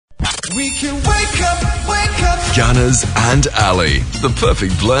We can wake up. Gunners and Ali, the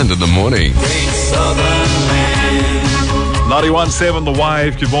perfect blend in the morning. Great Southern Land. 91.7 The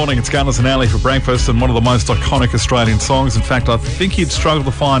Wave. Good morning. It's Gunners and Ali for breakfast, and one of the most iconic Australian songs. In fact, I think you'd struggle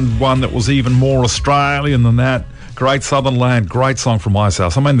to find one that was even more Australian than that. Great Southern Land, great song from Ice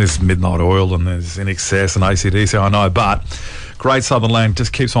House. I mean, there's Midnight Oil and there's In Excess and AC/DC, I know, but Great Southern Land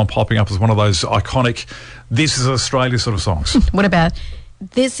just keeps on popping up as one of those iconic, this is Australia sort of songs. What about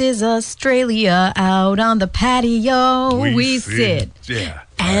this is Australia out on the patio we sit. Yeah.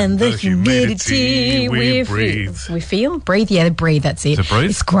 And the humidity we breathe. We feel? Breathe? Yeah, breathe, that's it. Is it breathe?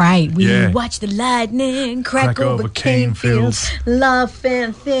 It's great. We Yeah. watch the lightning crack over cane fields. Laugh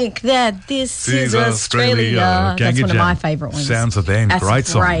and think that this is Australia. That's one of my favourite ones. Sounds of them. That's Great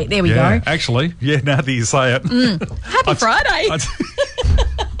song. great. There we Yeah, go. Actually, now that you say it. Happy Friday.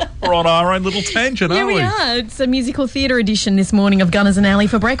 We're on our own little tangent, Here aren't we are. It's a musical theatre edition this morning of Gunners and Ali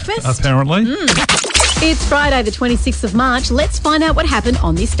for breakfast. Apparently. It's Friday the 26th of March. Let's find out what happened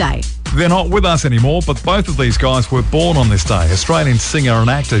on this day. They're not with us anymore, but both of these guys were born on this day. Australian singer and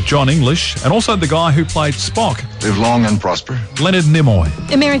actor John English, and also the guy who played Spock, Live long and prosper. Leonard Nimoy.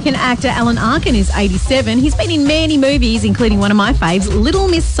 American actor Alan Arkin is 87. He's been in many movies, including one of my faves, Little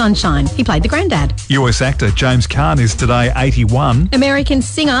Miss Sunshine. He played the granddad. US actor James Caan is today 81. American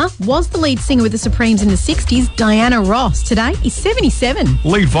singer was the lead singer with the Supremes in the 60s, Diana Ross. Today is 77.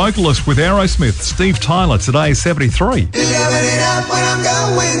 Lead vocalist with Aerosmith, Steve Tyler, today is 73. Living it up when I'm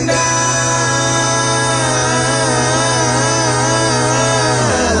going down.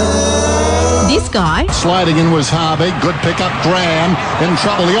 This guy, Sliding in was Harvey. Good pickup. Graham in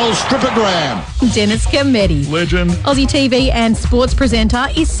trouble. The old stripper Graham. Dennis Cometti. Legend. Aussie TV and sports presenter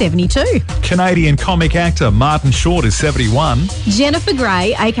is 72. Canadian comic actor Martin Short is 71. Jennifer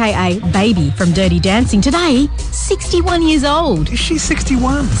Grey, a.k.a. Baby from Dirty Dancing, today 61 years old. Is she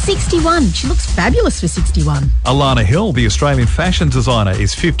 61? 61. She looks fabulous for 61. Alana Hill, the Australian fashion designer,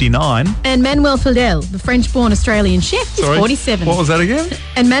 is 59. And Manuel Fidel, the French-born Australian chef, is 47. What was that again?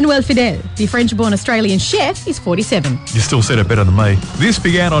 And Manuel Fidel, the French-born Australian chef, is 47. You still said it better than me. This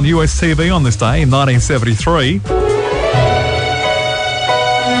began on US TV on this day in 1973.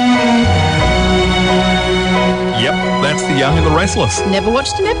 Yep, that's The Young and the Restless. Never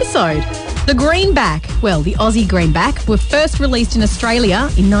watched an episode. The Greenback, well, the Aussie Greenback, were first released in Australia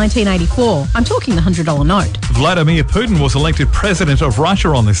in 1984. I'm talking the $100 note. Vladimir Putin was elected president of Russia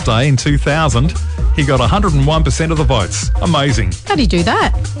on this day in 2000. He got 101% of the votes. Amazing. How do you do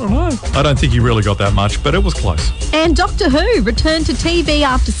that? I don't know. I don't think he really got that much, but it was close. And Doctor Who returned to TV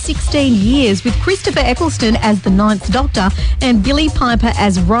after 16 years with Christopher Eccleston as the Ninth Doctor and Billie Piper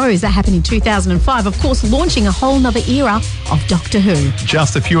as Rose. That happened in 2005, of course, launching a whole nother era of Doctor Who.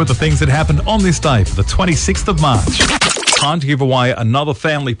 Just a few of the things that happened on this day for the 26th of March. Time to give away another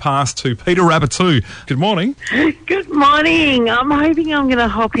family pass to Peter Rabbit 2. Good morning. Good morning. I'm hoping I'm going to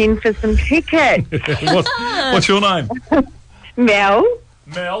hop in for some tickets. What's your name? Mel?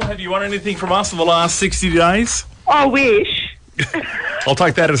 Mel, have you won anything from us for the last 60 days? I wish. I'll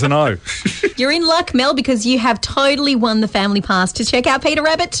take that as a no. You're in luck, Mel, because you have totally won the family pass to check out Peter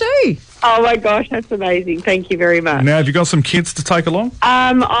Rabbit 2. Oh, my gosh, that's amazing. Thank you very much. Now, have you got some kids to take along?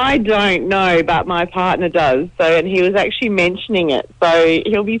 I don't know, but my partner does. And he was actually mentioning it. So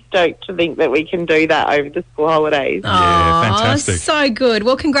he'll be stoked to think that we can do that over the school holidays. Yeah, fantastic. So good.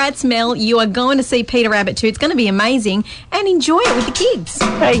 Well, congrats, Mel. You are going to see Peter Rabbit 2. It's going to be amazing. And enjoy it with the kids.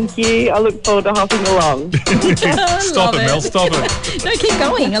 Thank you. I look forward to hopping along. Stop it, Mel. Stop it. No, keep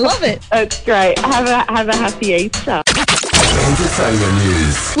going. I love it. That's great. Have a happy Easter. Entertainment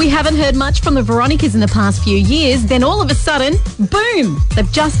news. We haven't heard much from the Veronicas in the past few years. Then all of a sudden, boom,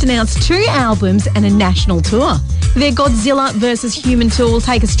 they've just announced 2 albums and a national tour. Their Godzilla vs. Human tour will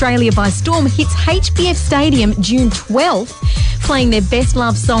take Australia by storm, hits HBF Stadium June 12th, playing their best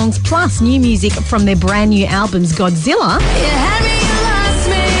love songs plus new music from their brand new albums Godzilla. You had me, you lost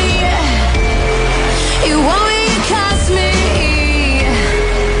me. You want me, you cost me.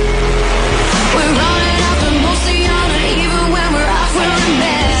 We're running up and mostly on it, even when we're off, we're a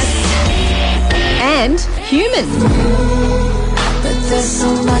mess. And Human. But there's so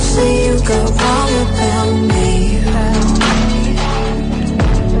much that you got wrong about me.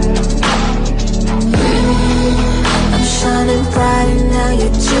 I'm shining bright and now you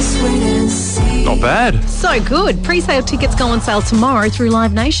just wait and see. Not bad. So good. Pre-sale tickets go on sale tomorrow through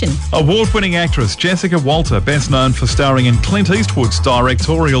Live Nation. Award-winning actress Jessica Walter, best known for starring in Clint Eastwood's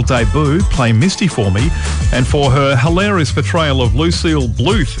directorial debut, Play Misty for Me, and for her hilarious portrayal of Lucille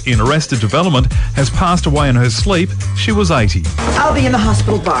Bluth in Arrested Development, has passed away in her sleep. She was 80. I'll be in the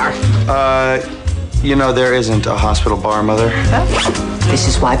hospital bar. There isn't a hospital bar, Mother. This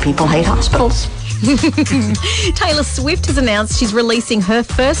is why people hate hospitals. Taylor Swift has announced she's releasing her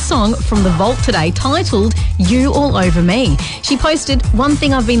first song from the vault today, titled You All Over Me. She posted, "One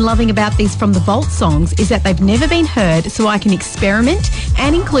thing I've been loving about these From the Vault songs is that they've never been heard, so I can experiment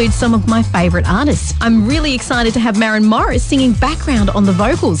and include some of my favourite artists. I'm really excited to have Maren Morris singing background on the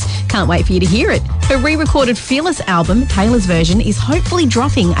vocals. Can't wait for you to hear it." Her re-recorded Fearless album, Taylor's version, is hopefully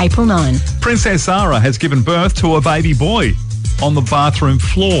dropping April 9. Princess Zara has given birth to a baby boy on the bathroom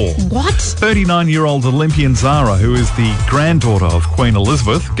floor. What? 39-year-old Olympian Zara, who is the granddaughter of Queen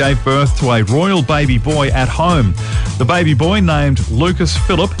Elizabeth, gave birth to a royal baby boy at home. The baby boy, named Lucas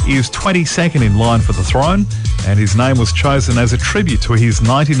Philip, is 22nd in line for the throne, and his name was chosen as a tribute to his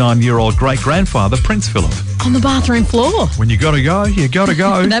 99-year-old great-grandfather, Prince Philip. On the bathroom floor. When you gotta go, you gotta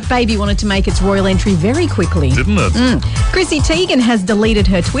go. That baby wanted to make its royal entry very quickly. Didn't it? Chrissy Teigen has deleted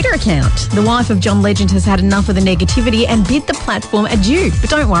her Twitter account. The wife of John Legend has had enough of the negativity and bid the platform adieu. But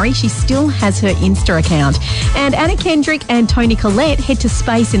don't worry, she still has her Insta account. And Anna Kendrick and Toni Collette head to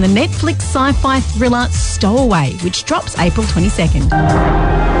space in the Netflix sci-fi thriller Stowaway, which drops April 22nd.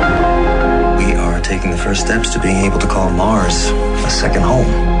 We are taking the first steps to being able to call Mars a second home.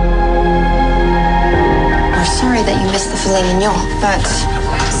 We're sorry that you missed the filet mignon, but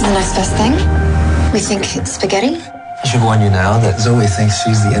it's the next best thing. We think it's spaghetti. I should warn you now that Zoe thinks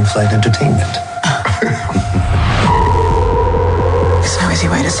she's the in-flight entertainment. There's no easy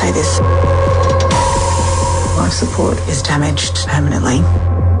way to say this. Life support is damaged permanently.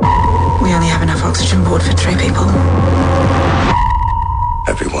 We only have enough oxygen aboard for 3 people.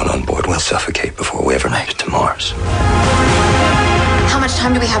 Everyone on board will suffocate before we ever make it to Mars. How much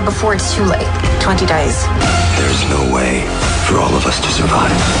time do we have before it's too late? 20 days. There's no way for all of us to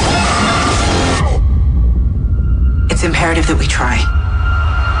survive. It's imperative that we try.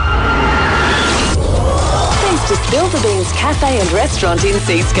 Thanks to Spill the Beans Cafe and Restaurant in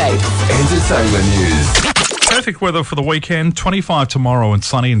Seascape. Entertainment news. Perfect weather for the weekend. 25 tomorrow and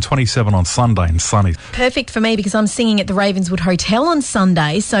sunny, and 27 on Sunday and sunny. Perfect for me because I'm singing at the Ravenswood Hotel on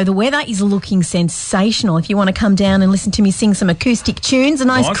Sunday, so the weather is looking sensational. If you want to come down and listen to me sing some acoustic tunes, a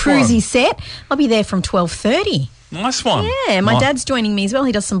nice cruisy set, I'll be there from 12:30. Nice one. Yeah, my dad's joining me as well.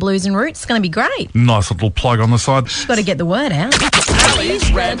 He does some blues and roots. It's going to be great. Nice little plug on the side. Just got to get the word out.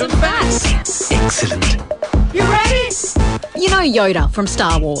 Ali's Random Facts. Excellent. You ready? You know Yoda from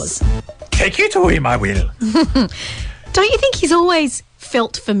Star Wars. Take you to him, I will. Don't you think he's always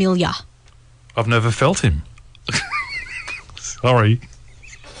felt familiar? I've never felt him. Sorry.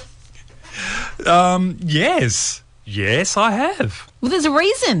 Yes. Yes, I have. Well, there's a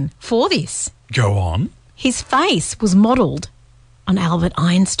reason for this. Go on. His face was modelled on Albert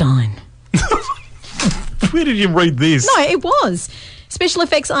Einstein. Where did you read this? No, it was. Special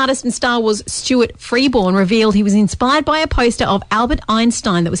effects artist and Star Wars Stuart Freeborn revealed he was inspired by a poster of Albert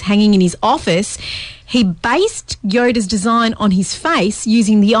Einstein that was hanging in his office. He based Yoda's design on his face,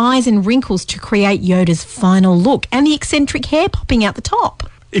 using the eyes and wrinkles to create Yoda's final look and the eccentric hair popping out the top.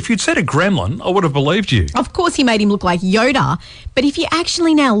 If you'd said a gremlin, I would have believed you. Of course he made him look like Yoda, but if you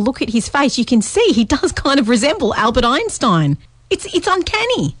actually now look at his face, you can see he does kind of resemble Albert Einstein. It's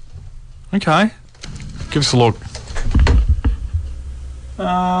uncanny. Okay. Give us a look.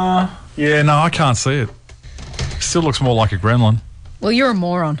 Yeah, no, I can't see it. Still looks more like a gremlin. Well, you're a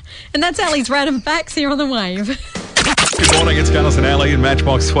moron. And that's Ali's Random Facts here on The Wave. Good morning, it's Gunners and Ali in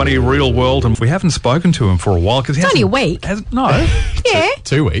Matchbox 20 Real World, and we haven't spoken to him for a while because It's only a week. No. Yeah.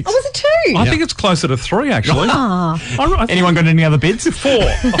 2 weeks. Oh, was it 2? I think it's closer to 3, actually. Anyone got any other bids? 4.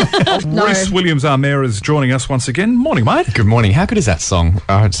 Reece Williams, our mayor, is joining us once again. Morning, mate. Good morning. How good is that song?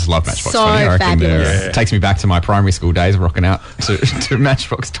 I just love Matchbox So 20. I reckon fabulous. it takes me back to my primary school days, rocking out to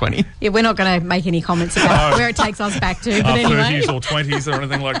Matchbox 20. Yeah, we're not going to make any comments about where it takes us back to, but Our anyway. 30s or 20s or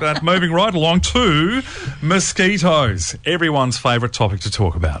anything like that. Moving right along to mosquitoes. Everyone's favourite topic to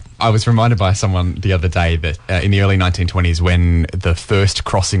talk about. I was reminded by someone the other day that in the early 1920s, when the first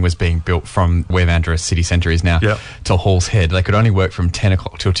crossing was being built from where Mandurah city centre is now to Hall's Head, they could only work from 10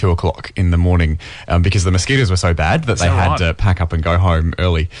 o'clock till 2 o'clock in the morning because the mosquitoes were so bad that they had to pack up and go home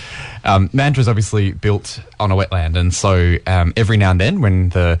early. Mandurah's obviously built on a wetland, and so every now and then when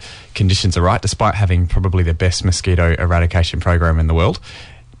the conditions are right, despite having probably the best mosquito eradication program in the world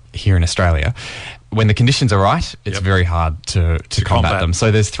here in Australia, when the conditions are right, it's very hard to combat them.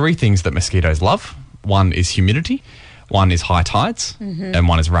 So there's 3 things that mosquitoes love. One is humidity, One is high tides and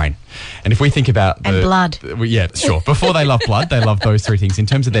one is rain. And if we think about... And blood. Yeah, sure. Before they love blood, they love those three things. In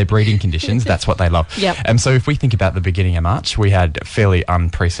terms of their breeding conditions, that's what they love. Yep. And so if we think about the beginning of March, we had fairly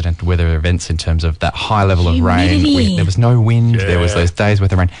unprecedented weather events in terms of that high level of rain. There was no wind. There was those days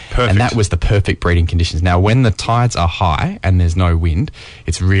worth of rain. Perfect. And that was the perfect breeding conditions. Now, when the tides are high and there's no wind,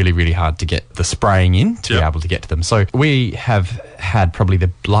 it's really, really hard to get the spraying in to be able to get to them. So we have had probably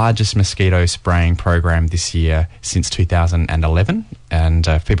the largest mosquito spraying program this year since 2011. And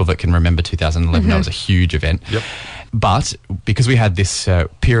people that can remember 2011, that was a huge event. Yep. But because we had this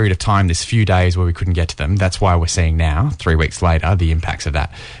period of time, this few days where we couldn't get to them, that's why we're seeing now, 3 weeks later, the impacts of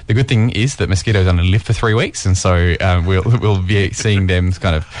that. The good thing is that mosquitoes only live for 3 weeks, and so we'll be seeing them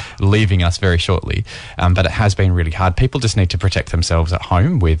kind of leaving us very shortly. But it has been really hard. People just need to protect themselves at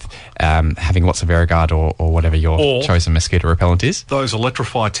home with having lots of Aerogard or whatever your chosen mosquito repellent is. Those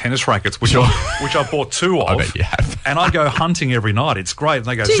electrified tennis rackets, which I bought 2 of. I bet you have. And I go hunting every night. It's great. And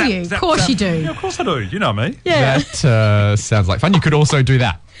they go, Do zap, you? zap, Of course zap. you do. Yeah, of course I do. You know me. Yeah. That sounds like fun. You could also do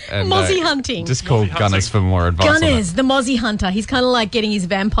that. And, Mozzie hunting. Just call Mozzie Gunners for more advice. Gunners, the Mozzie hunter. He's kind of like getting his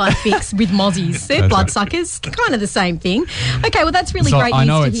vampire fix with Mozzies. They're bloodsuckers. Kind of the same thing. Okay, well, that's really great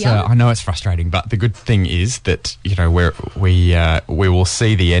news to hear. I know it's frustrating, but the good thing is that, you know, we will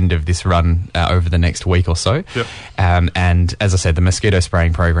see the end of this run over the next week or so. Yep. And as I said, the mosquito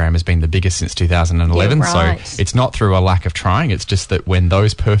spraying program has been the biggest since 2011. Yeah, right. So it's not through a lack of trying. It's just that when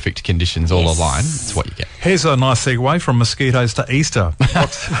those perfect conditions all align, it's what you get. Here's a nice segue from mosquitoes to Easter.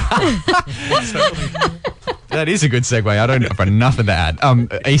 What's happening? That is a good segue. I don't have nothing to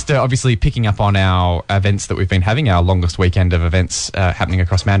add. Easter, obviously, picking up on our events that we've been having, our longest weekend of events happening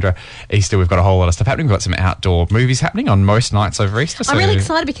across Mandurah. Easter, we've got a whole lot of stuff happening. We've got some outdoor movies happening on most nights over Easter. I'm really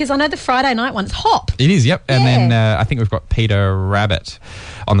excited because I know the Friday night one's Hop. It is, yep. And then I think we've got Peter Rabbit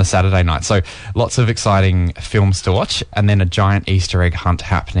on the Saturday night. So lots of exciting films to watch, and then a giant Easter egg hunt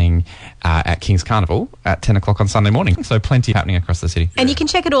happening at King's Carnival at 10 o'clock on Sunday morning. So plenty happening across the city. And you can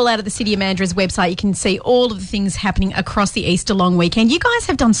check it all out at the City of Mandurah's website. You can see all of the things happening across the Easter long weekend. You guys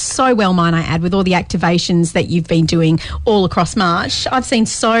have done so well, might I add, with all the activations that you've been doing all across March. I've seen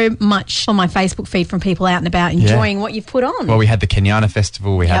so much on my Facebook feed from people out and about enjoying what you've put on. Well, we had the Kenyana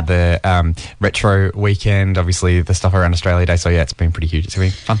Festival, we had the Retro Weekend, obviously the stuff around Australia Day. So, yeah, it's been pretty huge. It's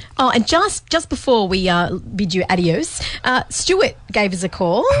been fun. Oh, and just before we bid you adios, Stuart gave us a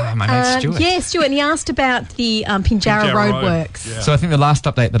call. My mate Stuart. Yeah, Stuart, and he asked about the Pinjarra Road works. Yeah. So I think the last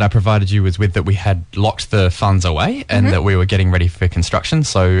update that I provided you was with that we had locked the funds away and that we were getting ready for construction.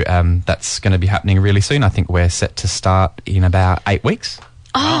 So that's going to be happening really soon. I think we're set to start in about 8 weeks.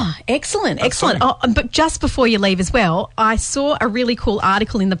 Oh, excellent. Oh, but just before you leave as well, I saw a really cool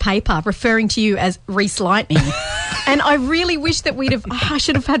article in the paper referring to you as Reese Lightning. And I really wish that I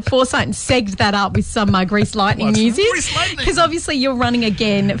should have had foresight and segged that up with some Grease Lightning music. Because obviously you're running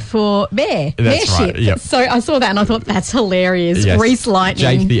again for That's Mayorship. right, yep. So I saw that and I thought, that's hilarious. Yes. Reese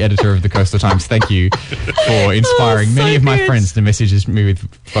Lightning. Jake, the editor of the Coastal Times, thank you for inspiring many of my friends to message me with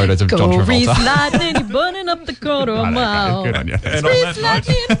photos of John Travolta. Reese Lightning, you're burning up the quarter mile. Good on you. And Reese on Lightning.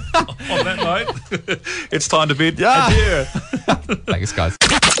 that note, it's time to bid adieu. Thanks, guys.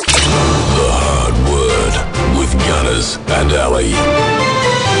 The Hard Word with Gunners and Ali.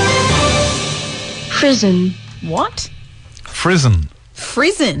 Frizzen. What? Frizzen.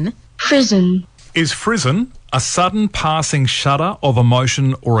 Frizzen? Frizzen. Is frizzen a sudden passing shudder of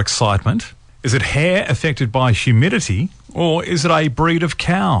emotion or excitement? Is it hair affected by humidity, or is it a breed of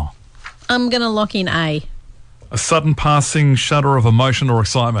cow? I'm going to lock in A. A sudden passing shudder of emotion or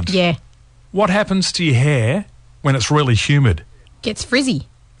excitement. Yeah. What happens to your hair when it's really humid? Gets frizzy.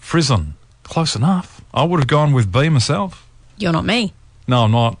 Frizzen. Close enough. I would have gone with B myself. You're not me. No,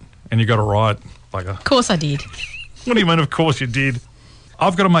 I'm not. And you got it right, bugger. Of course I did. What do you mean, of course you did?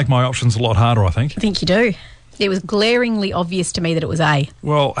 I've got to make my options a lot harder, I think. I think you do. It was glaringly obvious to me that it was A.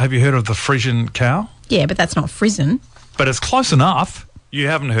 Well, have you heard of the Frisian cow? Yeah, but that's not frizzen. But it's close enough. You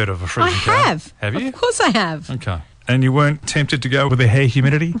haven't heard of a Frisian cow? I have. Have you? Of course I have. Okay. And you weren't tempted to go with the hair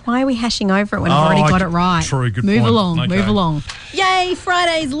humidity? Why are we hashing over it when I've already got it right? True, good move point. along, Okay. move along. Yay,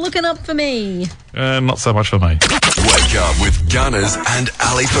 Friday's looking up for me. Not so much for me. Wake up with Gunners and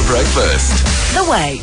Ali for breakfast. The Way.